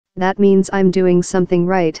That means I'm doing something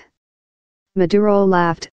right. Maduro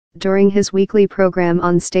laughed, during his weekly program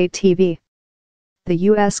on state TV. The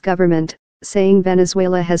U.S. government, saying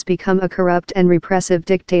Venezuela has become a corrupt and repressive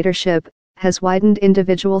dictatorship, has widened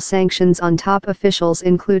individual sanctions on top officials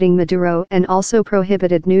including Maduro and also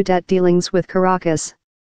prohibited new debt dealings with Caracas.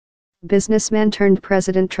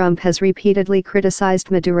 Businessman-turned-President Trump has repeatedly criticized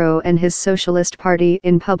Maduro and his Socialist Party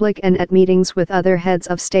in public and at meetings with other heads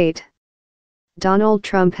of state. Donald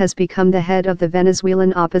Trump has become the head of the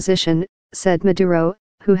Venezuelan opposition, said Maduro,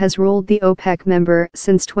 who has ruled the OPEC member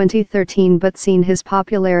since 2013 but seen his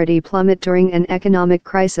popularity plummet during an economic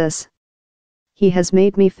crisis. He has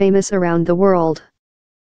made me famous around the world.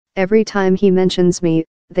 Every time he mentions me,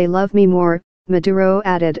 they love me more, Maduro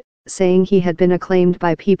added, saying he had been acclaimed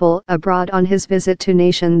by people abroad on his visit to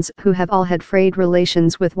nations who have all had frayed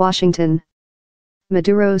relations with Washington.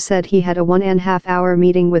 Maduro said he had a 1.5-hour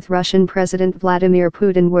meeting with Russian President Vladimir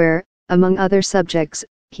Putin where, among other subjects,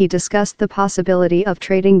 he discussed the possibility of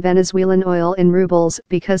trading Venezuelan oil in rubles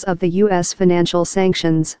because of the U.S. financial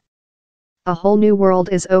sanctions. A whole new world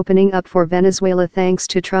is opening up for Venezuela thanks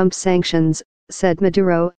to Trump's sanctions, said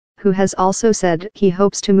Maduro, who has also said he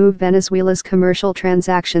hopes to move Venezuela's commercial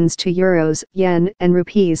transactions to euros, yen, and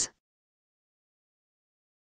rupees.